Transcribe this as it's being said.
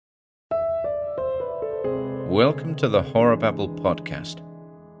Welcome to the Horror Babble podcast.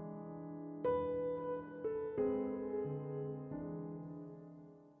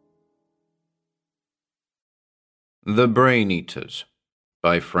 The Brain Eaters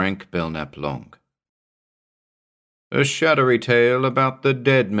by Belknap Long. A shadowy tale about the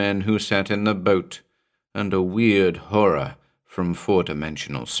dead men who sat in the boat, and a weird horror from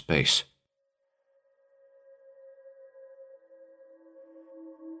four-dimensional space.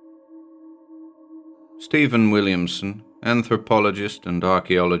 Stephen Williamson, anthropologist and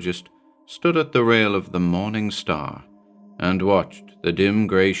archaeologist, stood at the rail of the Morning Star and watched the dim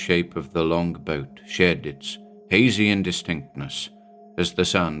grey shape of the long boat shed its hazy indistinctness as the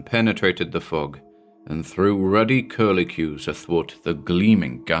sun penetrated the fog and threw ruddy curlicues athwart the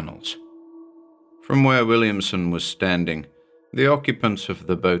gleaming gunwales. From where Williamson was standing, the occupants of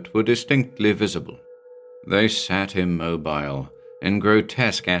the boat were distinctly visible. They sat immobile, in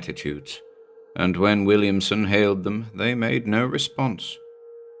grotesque attitudes, and when Williamson hailed them, they made no response.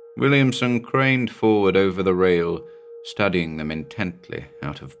 Williamson craned forward over the rail, studying them intently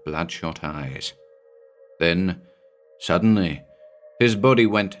out of bloodshot eyes. Then, suddenly, his body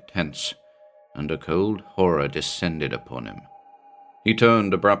went tense, and a cold horror descended upon him. He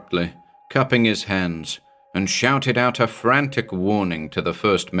turned abruptly, cupping his hands, and shouted out a frantic warning to the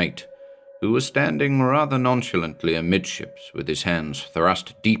first mate, who was standing rather nonchalantly amidships with his hands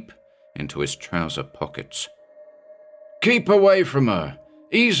thrust deep into his trouser pockets. "Keep away from her!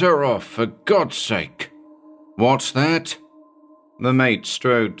 Ease her off, for God's sake!" "What's that?" The mate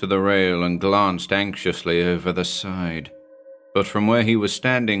strode to the rail and glanced anxiously over the side, but from where he was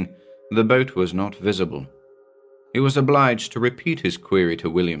standing, the boat was not visible. He was obliged to repeat his query to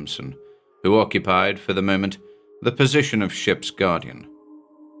Williamson, who occupied, for the moment, the position of ship's guardian.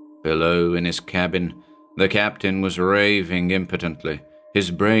 Below in his cabin, the captain was raving impotently, his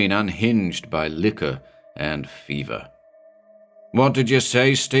brain unhinged by liquor and fever. "What did you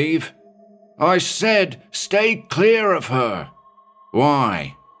say, Steve?" "I said stay clear of her."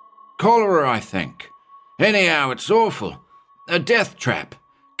 "Why?" "Cholera, I think. Anyhow, it's awful. A death trap.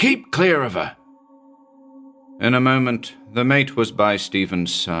 Keep clear of her." In a moment, the mate was by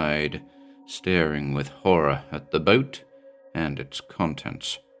Stephen's side, staring with horror at the boat and its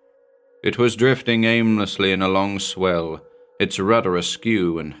contents. It was drifting aimlessly in a long swell, its rudder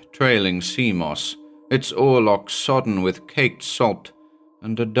askew and trailing sea moss, its oarlocks sodden with caked salt,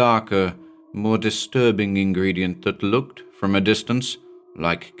 and a darker, more disturbing ingredient that looked, from a distance,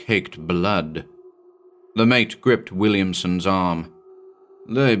 like caked blood. The mate gripped Williamson's arm.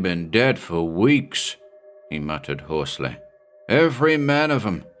 "They've been dead for weeks," he muttered hoarsely. "Every man of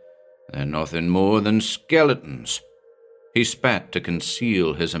 'em. They're nothing more than skeletons." He spat to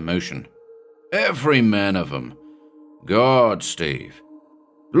conceal his emotion. "Every man of 'em. God, Steve.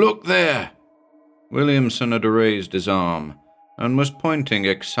 Look there!" Williamson had raised his arm and was pointing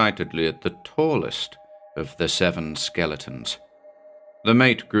excitedly at the tallest of the 7 skeletons. The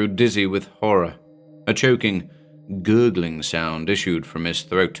mate grew dizzy with horror. A choking, gurgling sound issued from his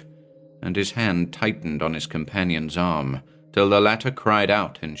throat, and his hand tightened on his companion's arm till the latter cried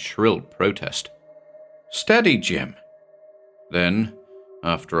out in shrill protest. "Steady, Jim." Then,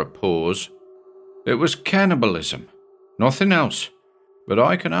 after a pause, "It was cannibalism. Nothing else. But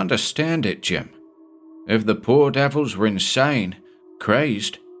I can understand it, Jim. If the poor devils were insane,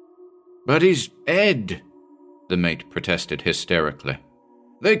 crazed." "But his head," the mate protested hysterically.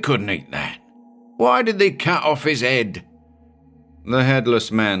 "They couldn't eat that. Why did they cut off his head?" The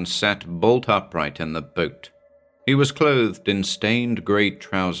headless man sat bolt upright in the boat. He was clothed in stained grey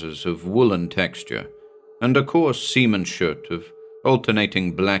trousers of woolen texture, and a coarse seaman's shirt of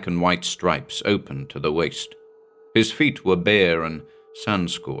alternating black and white stripes open to the waist. His feet were bare and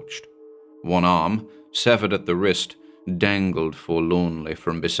sun-scorched. One arm, severed at the wrist, dangled forlornly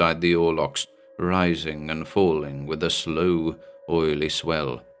from beside the oarlocks, rising and falling with a slow, oily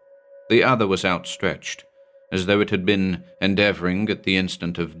swell. The other was outstretched, as though it had been endeavoring at the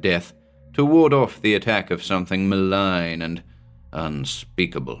instant of death to ward off the attack of something malign and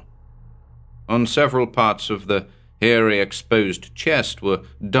unspeakable. On several parts of the hairy exposed chest were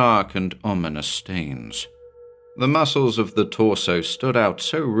dark and ominous stains. The muscles of the torso stood out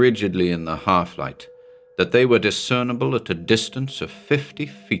so rigidly in the half-light that they were discernible at a distance of 50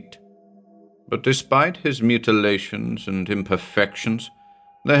 feet. But despite his mutilations and imperfections,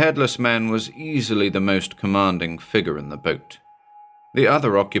 the headless man was easily the most commanding figure in the boat. The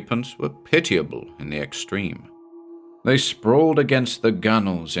other occupants were pitiable in the extreme. They sprawled against the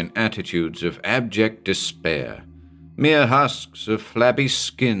gunwales in attitudes of abject despair, mere husks of flabby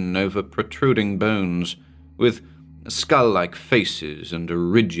skin over protruding bones, with skull-like faces and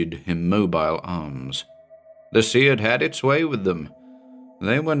rigid, immobile arms. The sea had had its way with them.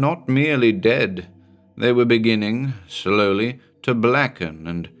 They were not merely dead. They were beginning, slowly, to blacken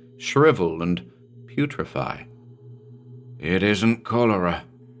and shrivel and putrefy. "It isn't cholera,"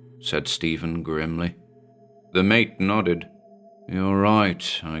 said Stephen grimly. The mate nodded. "You're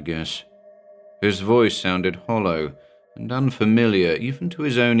right, I guess." His voice sounded hollow and unfamiliar even to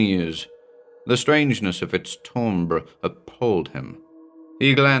his own ears. The strangeness of its timbre appalled him.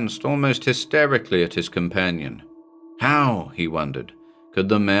 He glanced almost hysterically at his companion. How, he wondered, could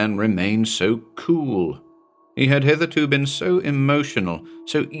the man remain so cool? He had hitherto been so emotional,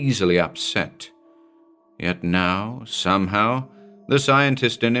 so easily upset. Yet now, somehow, the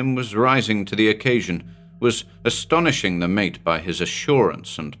scientist in him was rising to the occasion, was astonishing the mate by his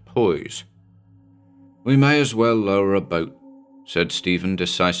assurance and poise. "We may as well lower a boat," said Stephen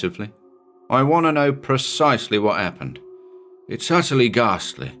decisively. "I want to know precisely what happened. It's utterly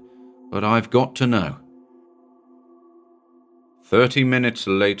ghastly, but I've got to know." 30 minutes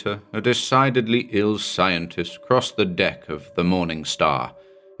later, a decidedly ill scientist crossed the deck of the Morning Star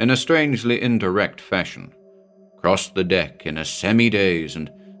in a strangely indirect fashion, crossed the deck in a semi-daze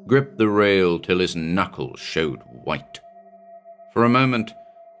and gripped the rail till his knuckles showed white. For a moment,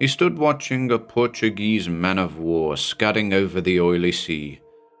 he stood watching a Portuguese man-of-war scudding over the oily sea,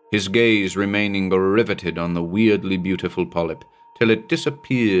 his gaze remaining riveted on the weirdly beautiful polyp till it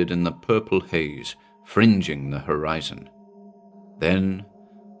disappeared in the purple haze fringing the horizon. Then,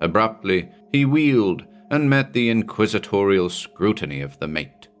 abruptly, he wheeled and met the inquisitorial scrutiny of the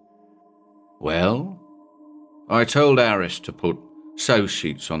mate. "Well?" "I told Harris to put sew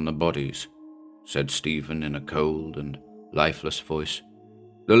sheets on the bodies," said Stephen in a cold and lifeless voice.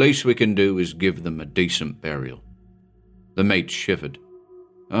 "The least we can do is give them a decent burial." The mate shivered.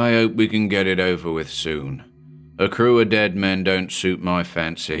 "I hope we can get it over with soon. A crew of dead men don't suit my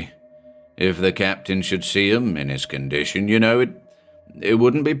fancy. If the captain should see 'em in his condition, it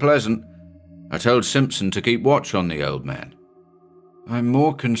wouldn't be pleasant. I told Simpson to keep watch on the old man." "I'm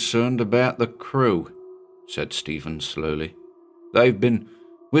more concerned about the crew," said Stephen slowly. "They've been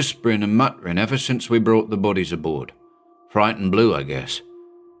whispering and muttering ever since we brought the bodies aboard. Frightened blue, I guess.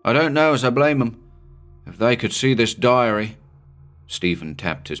 I don't know as I blame 'em. If they could see this diary—" Stephen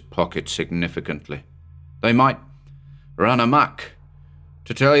tapped his pocket significantly. "They might run amok.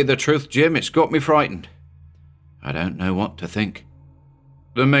 To tell you the truth, Jim, it's got me frightened. I don't know what to think."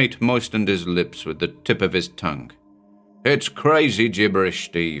 The mate moistened his lips with the tip of his tongue. "It's crazy gibberish,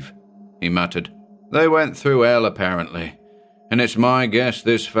 Steve," he muttered. "They went through hell, apparently, and it's my guess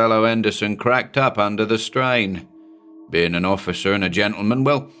this fellow Henderson cracked up under the strain. Being an officer and a gentleman,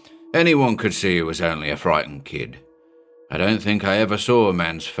 well, anyone could see he was only a frightened kid. I don't think I ever saw a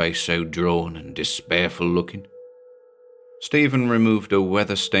man's face so drawn and despairful looking." Stephen removed a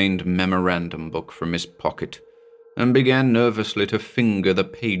weather-stained memorandum book from his pocket and began nervously to finger the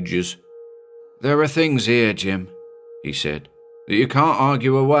pages. "There are things here, Jim," he said, "that you can't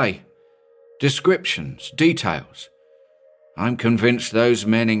argue away. Descriptions, details. I'm convinced those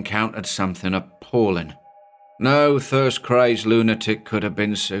men encountered something appalling. No thirst-crazed lunatic could have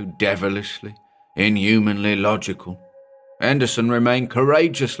been so devilishly, inhumanly logical. Henderson remained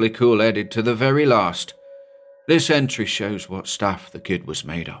courageously cool-headed to the very last. This entry shows what stuff the kid was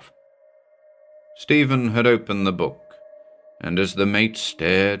made of." Stephen had opened the book, and as the mate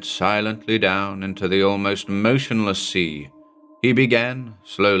stared silently down into the almost motionless sea, he began,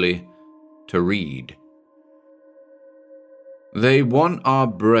 slowly, to read. "They want our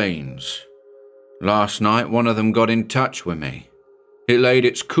brains. Last night one of them got in touch with me. It laid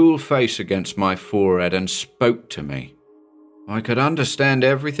its cool face against my forehead and spoke to me. I could understand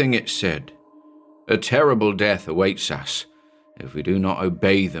everything it said. A terrible death awaits us if we do not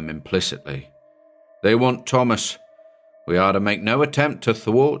obey them implicitly. They want Thomas. We are to make no attempt to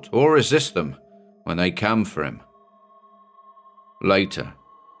thwart or resist them when they come for him. Later.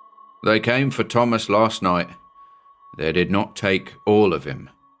 They came for Thomas last night. They did not take all of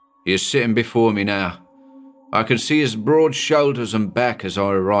him. He is sitting before me now. I can see his broad shoulders and back as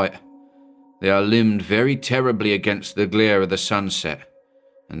I write. They are limned very terribly against the glare of the sunset,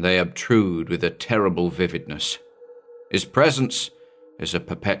 and they obtrude with a terrible vividness. His presence is a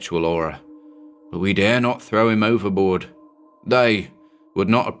perpetual horror, but we dare not throw him overboard. They would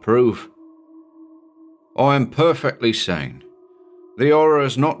not approve. I am perfectly sane. The horror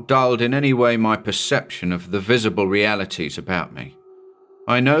has not dulled in any way my perception of the visible realities about me.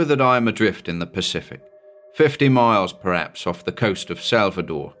 I know that I am adrift in the Pacific, 50 miles perhaps off the coast of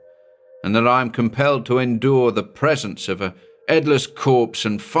Salvador, and that I am compelled to endure the presence of a headless corpse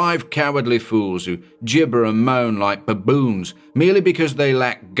and 5 cowardly fools who gibber and moan like baboons merely because they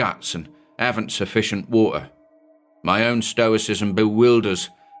lack guts and haven't sufficient water. My own stoicism bewilders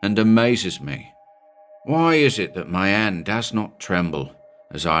and amazes me. Why is it that my hand does not tremble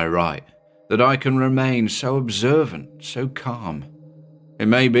as I write, that I can remain so observant, so calm? It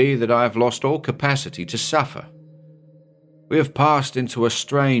may be that I have lost all capacity to suffer. We have passed into a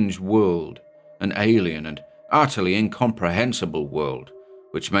strange world, an alien and utterly incomprehensible world,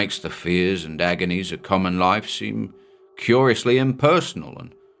 which makes the fears and agonies of common life seem curiously impersonal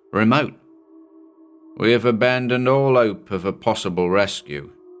and remote. We have abandoned all hope of a possible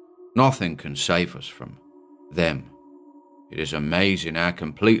rescue. Nothing can save us from them. It is amazing how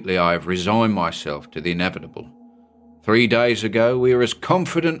completely I have resigned myself to the inevitable. 3 days ago we were as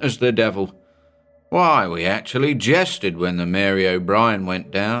confident as the devil. Why, we actually jested when the Mary O'Brien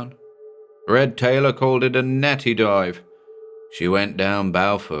went down. Red Taylor called it a natty dive. She went down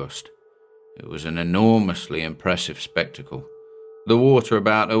bow first. It was an enormously impressive spectacle. The water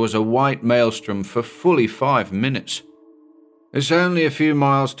about her was a white maelstrom for fully 5 minutes. It's only a few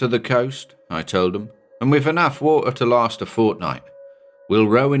miles to the coast, I told them, and we've enough water to last a fortnight. We'll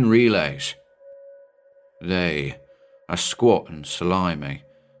row in relays. They are squat and slimy,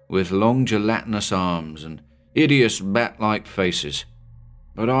 with long gelatinous arms and hideous bat-like faces,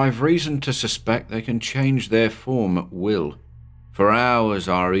 but I've reason to suspect they can change their form at will. For hours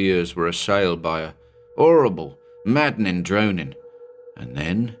our ears were assailed by a horrible, maddening droning, and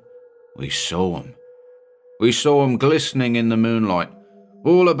then we saw 'em. We saw 'em glistening in the moonlight.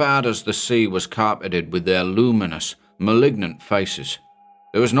 All about us the sea was carpeted with their luminous, malignant faces.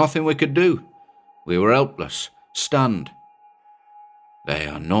 There was nothing we could do. We were helpless, stunned. They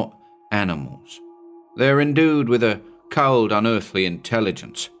are not animals. They are endued with a cold, unearthly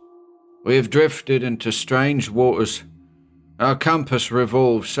intelligence. We have drifted into strange waters. Our compass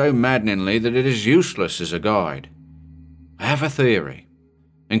revolves so maddeningly that it is useless as a guide. I have a theory,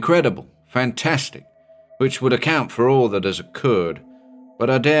 incredible, fantastic, which would account for all that has occurred,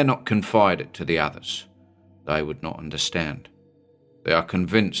 but I dare not confide it to the others. They would not understand. They are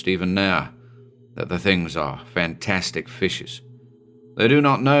convinced even now that the things are fantastic fishes. They do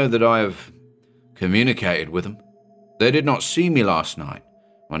not know that I have communicated with them. They did not see me last night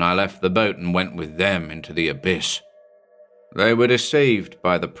when I left the boat and went with them into the abyss. They were deceived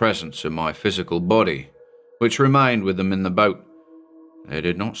by the presence of my physical body, which remained with them in the boat. They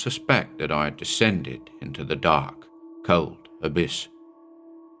did not suspect that I had descended into the dark, cold abyss.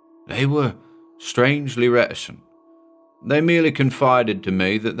 They were strangely reticent. They merely confided to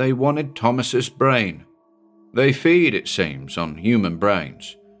me that they wanted Thomas's brain. They feed, it seems, on human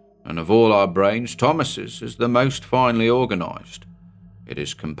brains, and of all our brains, Thomas's is the most finely organized. It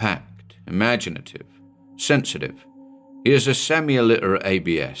is compact, imaginative, sensitive. He is a semi-illiterate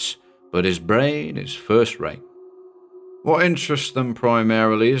ABS, but his brain is first-rate. What interests them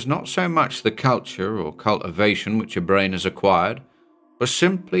primarily is not so much the culture or cultivation which a brain has acquired, but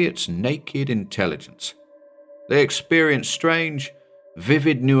simply its naked intelligence. They experience strange,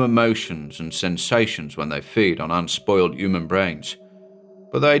 vivid new emotions and sensations when they feed on unspoiled human brains,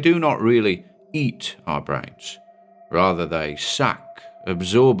 but they do not really eat our brains. Rather, they suck,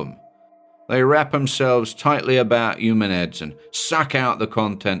 absorb them. They wrap themselves tightly about human heads and suck out the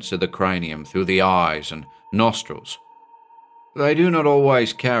contents of the cranium through the eyes and nostrils. They do not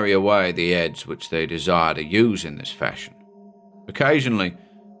always carry away the heads which they desire to use in this fashion. Occasionally,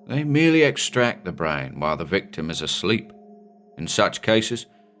 they merely extract the brain while the victim is asleep. In such cases,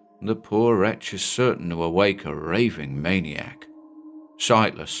 the poor wretch is certain to awake a raving maniac.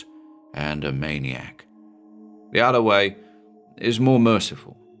 Sightless and a maniac. The other way is more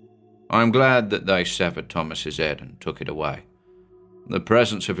merciful. I am glad that they severed Thomas's head and took it away. The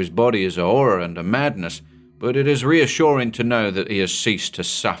presence of his body is a horror and a madness, but it is reassuring to know that he has ceased to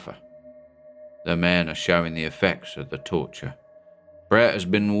suffer. The men are showing the effects of the torture. Brett has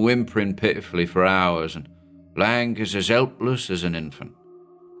been whimpering pitifully for hours, and Blank is as helpless as an infant.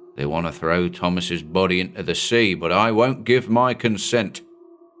 They want to throw Thomas's body into the sea, but I won't give my consent.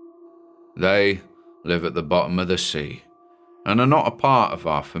 They live at the bottom of the sea, and are not a part of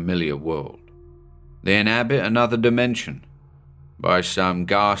our familiar world. They inhabit another dimension. By some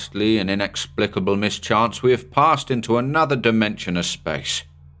ghastly and inexplicable mischance, we have passed into another dimension of space.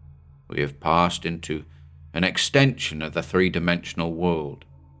 We have passed into an extension of the three-dimensional world.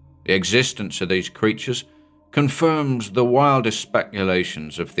 The existence of these creatures confirms the wildest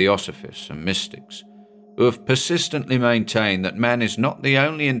speculations of theosophists and mystics, who have persistently maintained that man is not the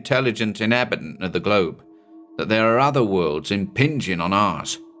only intelligent inhabitant of the globe, that there are other worlds impinging on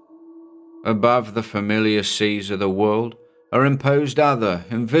ours. Above the familiar seas of the world are imposed other,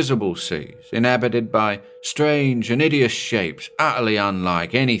 invisible seas, inhabited by strange and hideous shapes utterly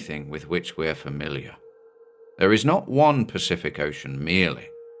unlike anything with which we are familiar. there is not one Pacific Ocean merely.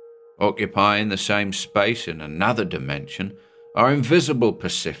 Occupying the same space in another dimension are invisible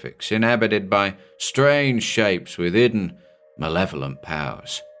Pacifics inhabited by strange shapes with hidden, malevolent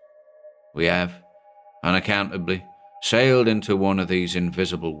powers. We have, unaccountably, sailed into one of these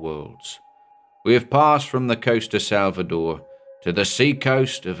invisible worlds. We have passed from the coast of Salvador to the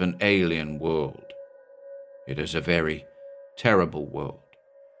seacoast of an alien world. It is a very terrible world.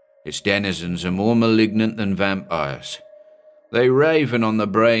 Its denizens are more malignant than vampires. They raven on the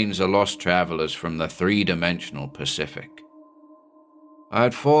brains of lost travelers from the three-dimensional Pacific. I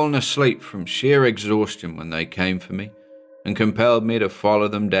had fallen asleep from sheer exhaustion when they came for me and compelled me to follow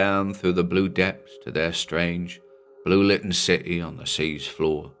them down through the blue depths to their strange, blue-lit city on the sea's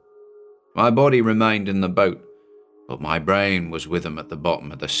floor. My body remained in the boat, but my brain was with them at the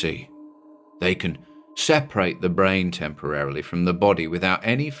bottom of the sea. They can separate the brain temporarily from the body without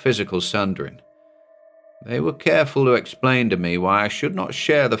any physical sundering. They were careful to explain to me why I should not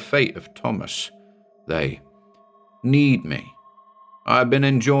share the fate of Thomas. They need me. I have been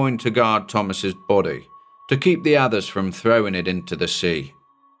enjoined to guard Thomas's body, to keep the others from throwing it into the sea.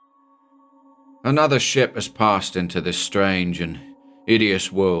 Another ship has passed into this strange and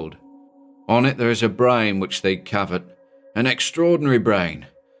hideous world. On it there is a brain which they covet, an extraordinary brain,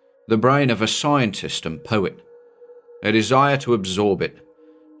 the brain of a scientist and poet. They desire to absorb it,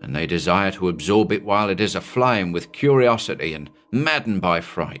 and they desire to absorb it while it is aflame with curiosity and maddened by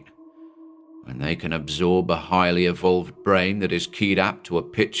fright. When they can absorb a highly evolved brain that is keyed up to a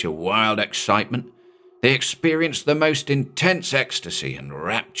pitch of wild excitement, they experience the most intense ecstasy and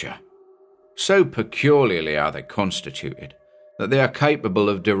rapture. So peculiarly are they constituted that they are capable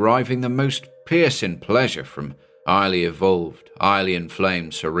of deriving the most piercing pleasure from highly evolved, highly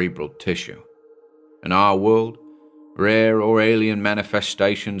inflamed cerebral tissue. In our world, rare or alien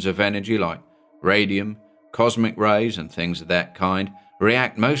manifestations of energy like radium, cosmic rays and things of that kind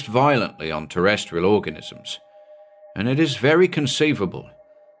react most violently on terrestrial organisms, and it is very conceivable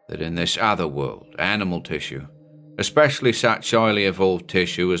that in this other world, animal tissue, especially such highly evolved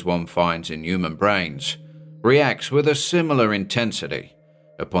tissue as one finds in human brains, reacts with a similar intensity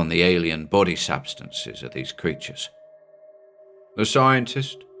upon the alien body substances of these creatures. The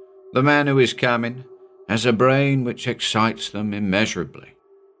scientist, the man who is coming, has a brain which excites them immeasurably.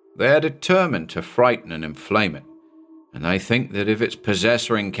 They are determined to frighten and inflame it, and they think that if its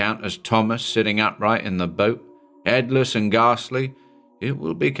possessor encounters Thomas sitting upright in the boat, headless and ghastly, it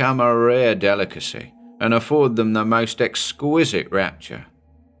will become a rare delicacy and afford them the most exquisite rapture.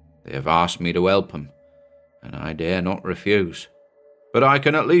 They have asked me to help them, and I dare not refuse. But I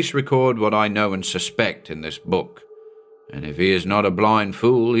can at least record what I know and suspect in this book, and if he is not a blind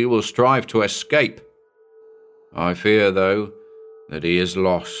fool, he will strive to escape. I fear, though, that he is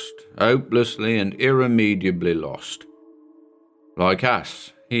lost, hopelessly and irremediably lost. Like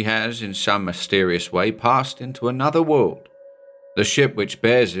us, he has, in some mysterious way, passed into another world. The ship which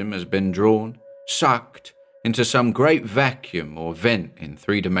bears him has been drawn, sucked, into some great vacuum or vent in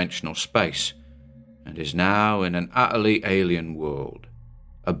three-dimensional space, and is now in an utterly alien world,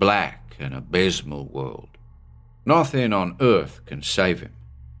 a black and abysmal world. Nothing on earth can save him.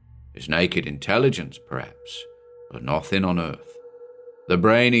 His naked intelligence, perhaps, but nothing on earth. The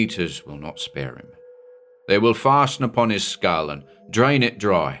brain-eaters will not spare him. They will fasten upon his skull and drain it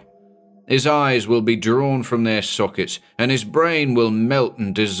dry. His eyes will be drawn from their sockets, and his brain will melt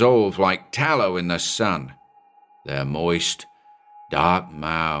and dissolve like tallow in the sun. Their moist, dark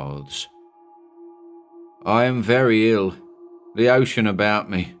mouths. I am very ill. The ocean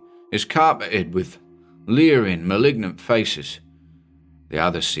about me is carpeted with leering, malignant faces. The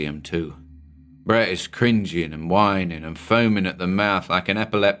others see him too. Brett is cringing and whining and foaming at the mouth like an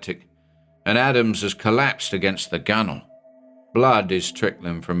epileptic, and Adams has collapsed against the gunwale. Blood is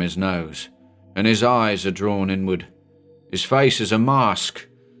trickling from his nose, and his eyes are drawn inward. His face is a mask,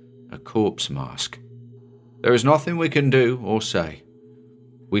 a corpse mask. There is nothing we can do or say.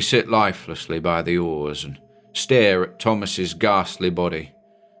 We sit lifelessly by the oars and stare at Thomas's ghastly body,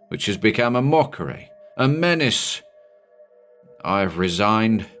 which has become a mockery, a menace. I have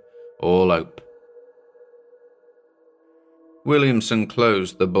resigned all hope. Williamson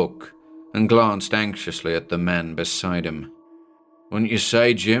closed the book and glanced anxiously at the man beside him. Wouldn't you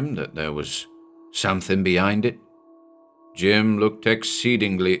say, Jim, that there was something behind it? Jim looked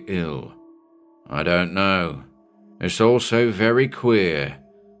exceedingly ill. I don't know. It's all so very queer,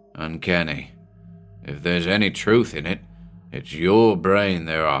 uncanny. If there's any truth in it, it's your brain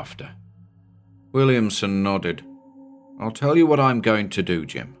they're after. Williamson nodded. I'll tell you what I'm going to do,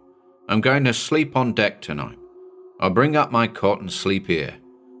 Jim. I'm going to sleep on deck tonight. I'll bring up my cot and sleep here.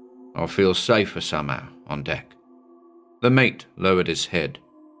 I'll feel safer somehow on deck. The mate lowered his head.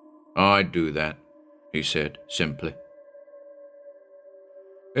 "I'd do that," he said simply.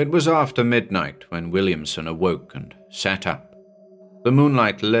 It was after midnight when Williamson awoke and sat up. The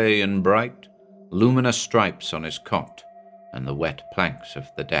moonlight lay in bright, luminous stripes on his cot and the wet planks of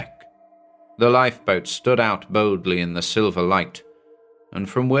the deck. The lifeboat stood out boldly in the silver light, and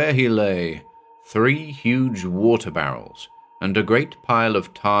from where he lay, 3 huge water barrels and a great pile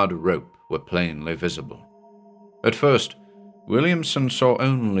of tarred rope were plainly visible. At first, Williamson saw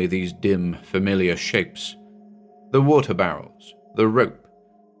only these dim, familiar shapes: the water barrels, the rope,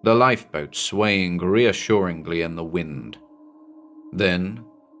 the lifeboat swaying reassuringly in the wind. Then,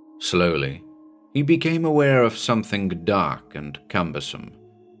 slowly, he became aware of something dark and cumbersome,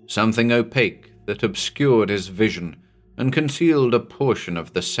 something opaque that obscured his vision and concealed a portion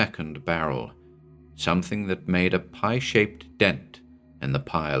of the second barrel, something that made a pie-shaped dent in the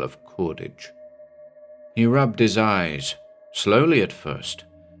pile of cordage. He rubbed his eyes, slowly at first,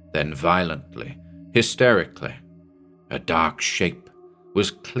 then violently, hysterically. A dark shape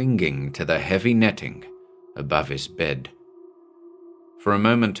was clinging to the heavy netting above his bed. For a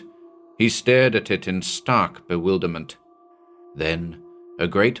moment, he stared at it in stark bewilderment. Then a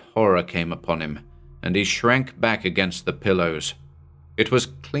great horror came upon him, and he shrank back against the pillows. It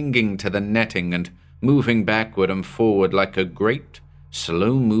was clinging to the netting and moving backward and forward like a great,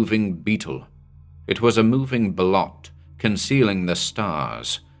 slow-moving beetle. It was a moving blot, concealing the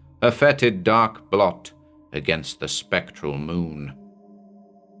stars, a fetid dark blot against the spectral moon.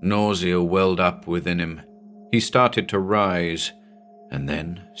 Nausea welled up within him. He started to rise, and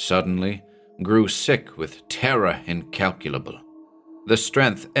then, suddenly, grew sick with terror incalculable. The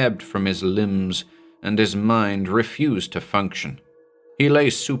strength ebbed from his limbs, and his mind refused to function. He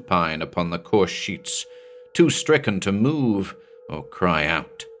lay supine upon the coarse sheets, too stricken to move or cry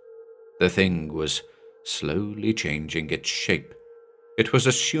out. The thing was slowly changing its shape. It was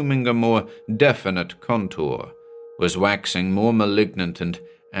assuming a more definite contour, was waxing more malignant and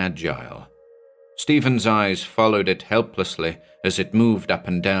agile. Stephen's eyes followed it helplessly as it moved up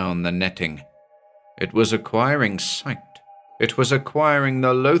and down the netting. It was acquiring sight. It was acquiring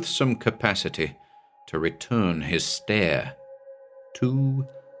the loathsome capacity to return his stare. 2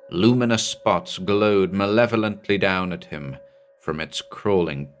 luminous spots glowed malevolently down at him from its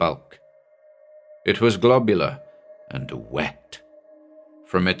crawling bulk. It was globular and wet.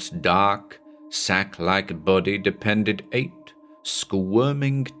 From its dark, sack-like body depended 8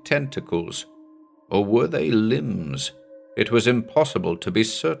 squirming tentacles. Or were they limbs? It was impossible to be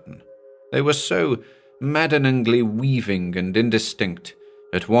certain. They were so maddeningly weaving and indistinct,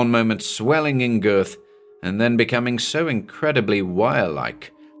 at one moment swelling in girth, and then becoming so incredibly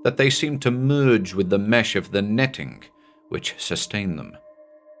wire-like that they seemed to merge with the mesh of the netting which sustained them.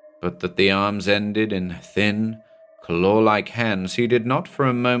 But that the arms ended in thin, claw-like hands he did not for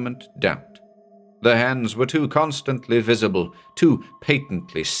a moment doubt. The hands were too constantly visible, too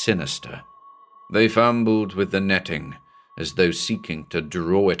patently sinister. They fumbled with the netting, as though seeking to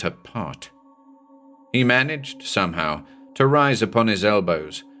draw it apart. He managed, somehow, to rise upon his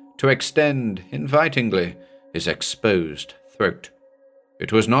elbows, to extend, invitingly, his exposed throat.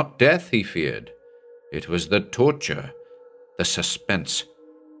 It was not death he feared. It was the torture, the suspense.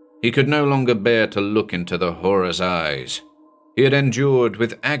 He could no longer bear to look into the horror's eyes. He had endured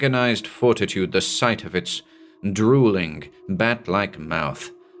with agonized fortitude the sight of its drooling, bat-like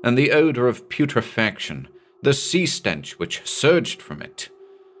mouth, and the odor of putrefaction, the sea-stench which surged from it,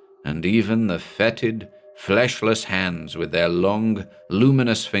 and even the fetid, fleshless hands with their long,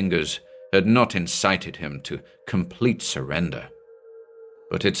 luminous fingers had not incited him to complete surrender.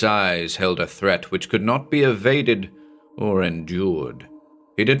 But its eyes held a threat which could not be evaded or endured.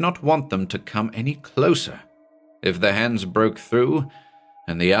 He did not want them to come any closer. If the hands broke through,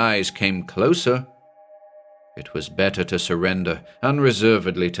 and the eyes came closer, it was better to surrender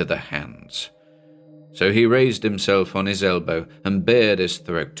unreservedly to the hands. So he raised himself on his elbow and bared his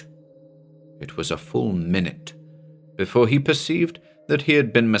throat. It was a full minute before he perceived that he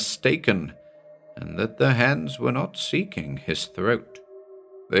had been mistaken, and that the hands were not seeking his throat.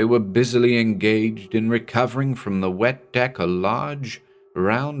 They were busily engaged in recovering from the wet deck a large,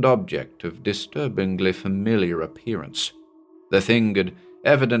 round object of disturbingly familiar appearance. The thing had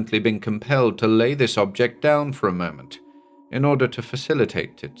evidently been compelled to lay this object down for a moment, in order to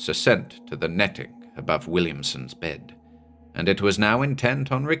facilitate its ascent to the netting above Williamson's bed, and it was now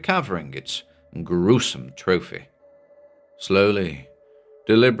intent on recovering its gruesome trophy. Slowly,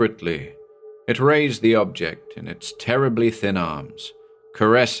 deliberately, it raised the object in its terribly thin arms,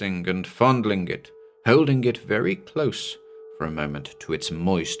 caressing and fondling it, holding it very close for a moment to its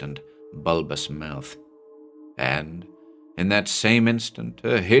moist and bulbous mouth. and in that same instant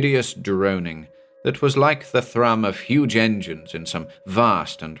a hideous droning that was like the thrum of huge engines in some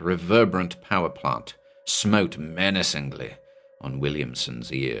vast and reverberant power plant smote menacingly on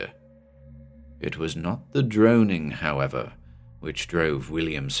Williamson's ear. It was not the droning, however, which drove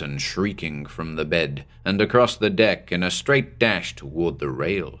Williamson shrieking from the bed and across the deck in a straight dash toward the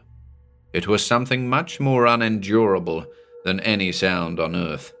rail. It was something much more unendurable than any sound on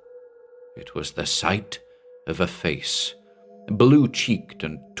earth. It was the sight of a face, blue-cheeked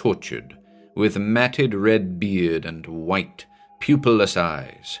and tortured, with matted red beard and white, pupilless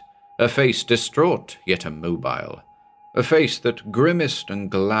eyes, a face distraught yet immobile, a face that grimaced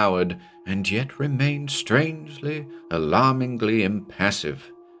and glowered and yet remained strangely, alarmingly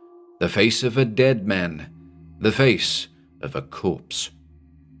impassive, the face of a dead man, the face of a corpse.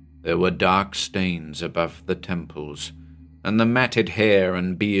 There were dark stains above the temples, and the matted hair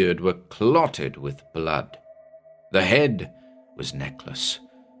and beard were clotted with blood. The head was necklace,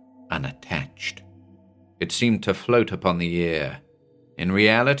 unattached. It seemed to float upon the air. In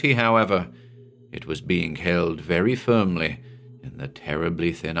reality, however, it was being held very firmly in the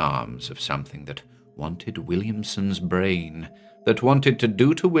terribly thin arms of something that wanted Williamson's brain, that wanted to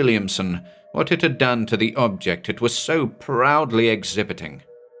do to Williamson what it had done to the object it was so proudly exhibiting.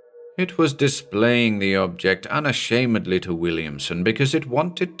 It was displaying the object unashamedly to Williamson because it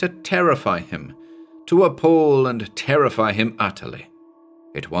wanted to terrify him, to appall and terrify him utterly.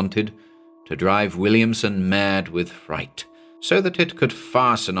 It wanted to drive Williamson mad with fright, so that it could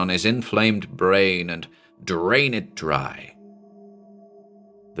fasten on his inflamed brain and drain it dry.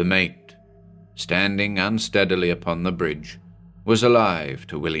 The mate, standing unsteadily upon the bridge, was alive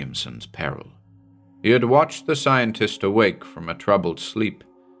to Williamson's peril. He had watched the scientist awake from a troubled sleep,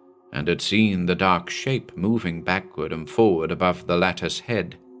 and had seen the dark shape moving backward and forward above the latter's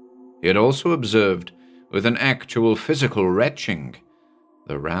head. He had also observed, with an actual physical retching,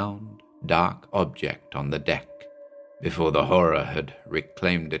 the round, dark object on the deck, before the horror had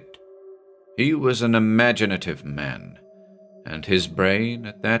reclaimed it. He was an imaginative man, and his brain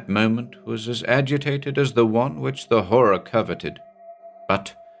at that moment was as agitated as the one which the horror coveted.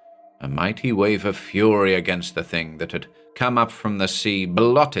 But a mighty wave of fury against the thing that had come up from the sea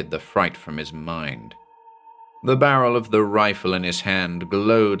blotted the fright from his mind. The barrel of the rifle in his hand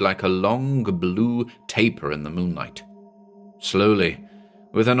glowed like a long blue taper in the moonlight. Slowly,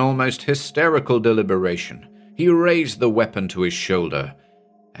 with an almost hysterical deliberation, he raised the weapon to his shoulder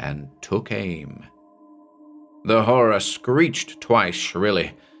and took aim. The horror screeched twice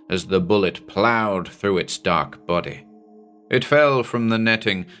shrilly as the bullet plowed through its dark body. It fell from the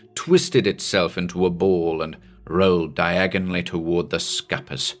netting, twisted itself into a ball, and rolled diagonally toward the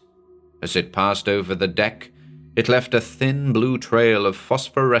scuppers. As it passed over the deck, it left a thin blue trail of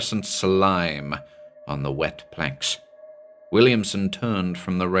phosphorescent slime on the wet planks. Williamson turned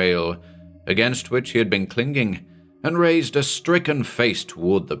from the rail, against which he had been clinging, and raised a stricken face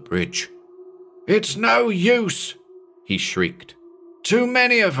toward the bridge. "It's no use," he shrieked. "Too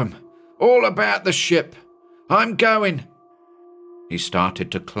many of 'em, all about the ship. I'm going." He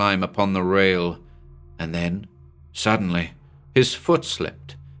started to climb upon the rail, and then, suddenly, his foot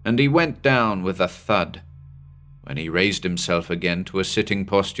slipped, and he went down with a thud. When he raised himself again to a sitting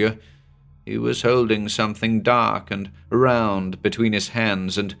posture, he was holding something dark and round between his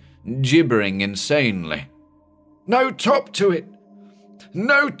hands and gibbering insanely. "No top to it!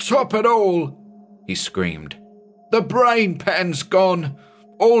 No top at all!" he screamed. "The brain pan's gone,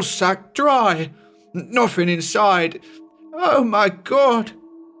 all sucked dry, nothing inside. Oh, my God!"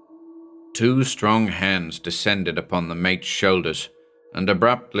 Two strong hands descended upon the mate's shoulders, and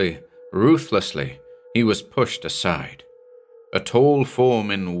abruptly, ruthlessly, he was pushed aside. A tall form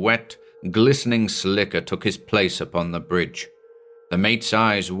in wet, glistening slicker took his place upon the bridge. The mate's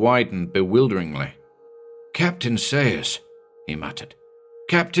eyes widened bewilderingly. "Captain Sayers," he muttered.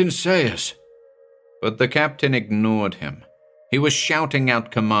 "Captain Sayers." But the captain ignored him. He was shouting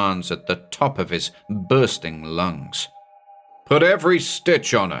out commands at the top of his bursting lungs. "Put every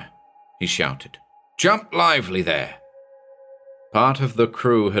stitch on her," he shouted. "Jump lively there." Part of the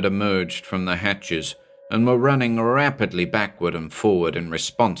crew had emerged from the hatches and were running rapidly backward and forward in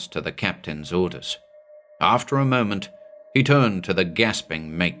response to the captain's orders. After a moment, he turned to the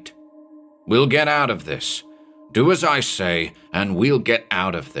gasping mate. "We'll get out of this. Do as I say, and we'll get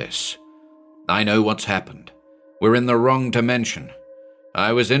out of this. I know what's happened. We're in the wrong dimension.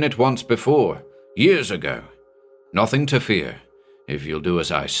 I was in it once before, years ago. Nothing to fear, if you'll do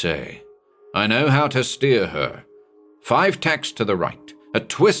as I say. I know how to steer her. 5 tacks to the right, a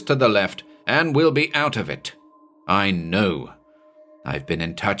twist to the left, and we'll be out of it. I know. I've been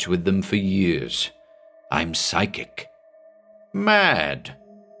in touch with them for years. I'm psychic." "Mad,"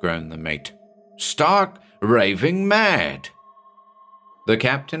 groaned the mate. "Stark, raving mad." The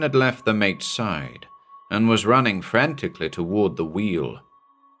captain had left the mate's side and was running frantically toward the wheel.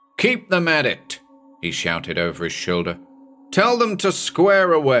 "Keep them at it," he shouted over his shoulder. "Tell them to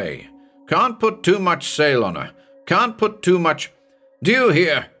square away. Can't put too much sail on her. Can't put too much. Do you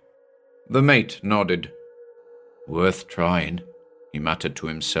hear?" The mate nodded. "Worth trying," he muttered to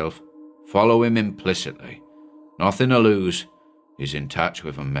himself. "Follow him implicitly. Nothing to lose. He's in touch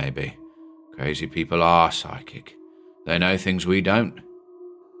with them, maybe. Crazy people are psychic. They know things we don't."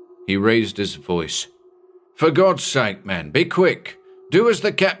 He raised his voice. "For God's sake, men, be quick. Do as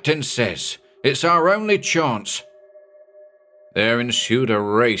the captain says. It's our only chance." There ensued a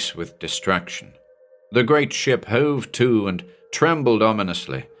race with distraction. The great ship hove to and trembled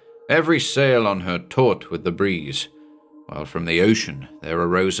ominously, every sail on her taut with the breeze, while from the ocean there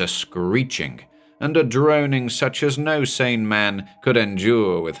arose a screeching and a droning such as no sane man could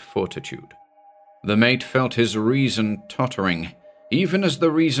endure with fortitude. The mate felt his reason tottering, even as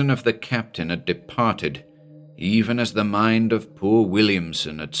the reason of the captain had departed, even as the mind of poor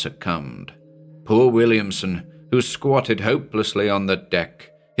Williamson had succumbed. Poor Williamson, who squatted hopelessly on the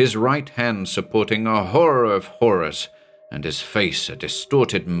deck, his right hand supporting a horror of horrors, and his face a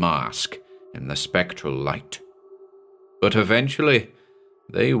distorted mask in the spectral light. But eventually,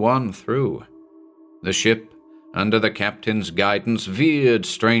 they won through. The ship, under the captain's guidance, veered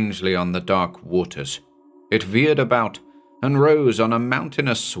strangely on the dark waters. It veered about and rose on a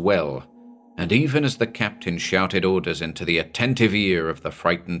mountainous swell, and even as the captain shouted orders into the attentive ear of the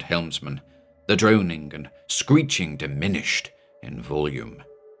frightened helmsman, the droning and screeching diminished in volume.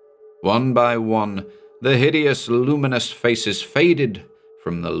 One by one, the hideous luminous faces faded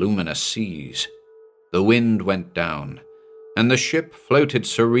from the luminous seas. The wind went down, and the ship floated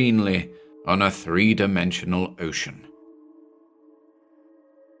serenely on a three-dimensional ocean.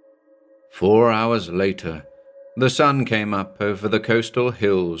 4 hours later, the sun came up over the coastal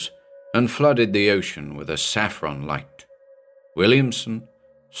hills and flooded the ocean with a saffron light. Williamson,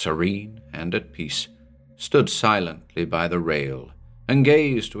 serene and at peace, stood silently by the rail and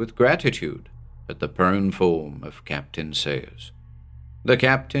gazed with gratitude at the prone form of Captain Sayers. The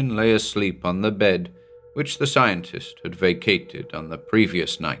captain lay asleep on the bed which the scientist had vacated on the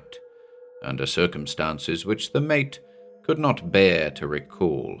previous night, under circumstances which the mate could not bear to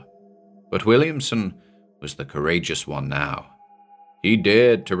recall. But Williamson was the courageous one now. He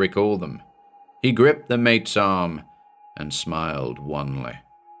dared to recall them. He gripped the mate's arm and smiled wanly.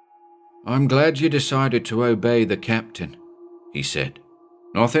 "I'm glad you decided to obey the captain," he said.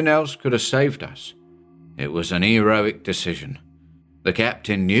 "Nothing else could have saved us. It was an heroic decision. The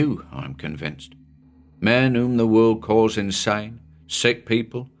captain knew, I'm convinced. Men whom the world calls insane, sick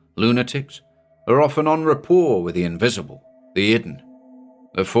people, lunatics, are often en rapport with the invisible, the hidden.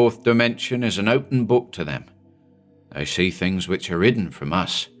 The fourth dimension is an open book to them. They see things which are hidden from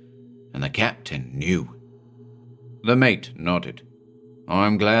us, and the captain knew." The mate nodded.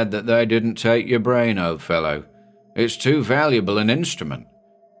 "I'm glad that they didn't take your brain, old fellow. It's too valuable an instrument.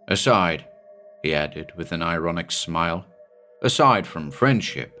 Aside," he added with an ironic smile, "aside from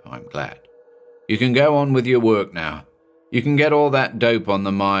friendship, I'm glad. You can go on with your work now. You can get all that dope on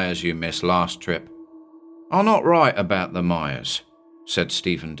the Myers you missed last trip." "I'll not write about the Myers," said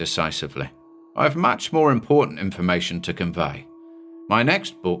Stephen decisively. "I've much more important information to convey. My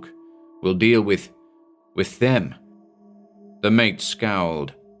next book will deal with them." The mate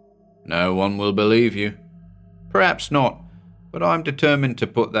scowled. "No one will believe you." "Perhaps not, but I'm determined to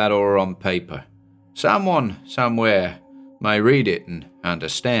put that all on paper. Someone, somewhere, may read it and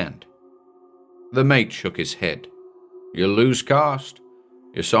understand." The mate shook his head. "You'll lose caste.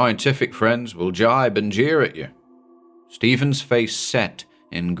 Your scientific friends will jibe and jeer at you." Stephen's face set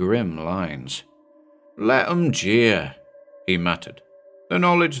in grim lines. "Let 'em jeer," he muttered. "The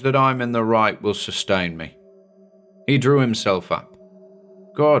knowledge that I'm in the right will sustain me." He drew himself up.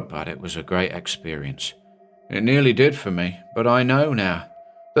 "God, but it was a great experience. It nearly did for me, but I know now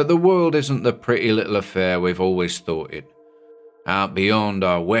that the world isn't the pretty little affair we've always thought it. Out beyond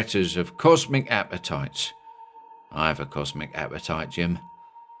our wetters of cosmic appetites. I have a cosmic appetite, Jim.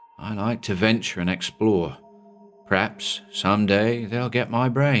 I like to venture and explore. Perhaps someday they'll get my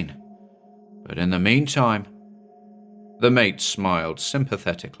brain. But in the meantime..." The mate smiled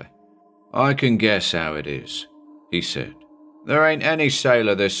sympathetically. "I can guess how it is," he said. "There ain't any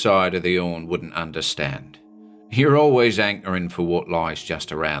sailor this side of the Horn wouldn't understand. You're always anchoring for what lies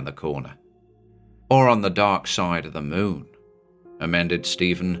just around the corner." "Or on the dark side of the moon," amended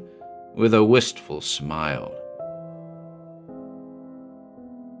Stephen with a wistful smile.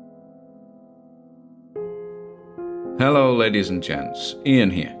 Hello ladies and gents, Ian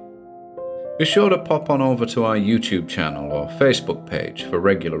here. Be sure to pop on over to our YouTube channel or Facebook page for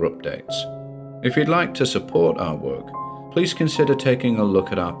regular updates. If you'd like to support our work, please consider taking a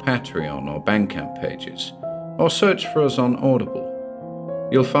look at our Patreon or Belknap pages, or search for us on Audible.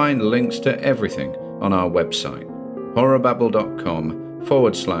 You'll find links to everything on our website,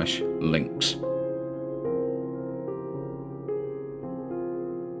 horrorbabble.com/links.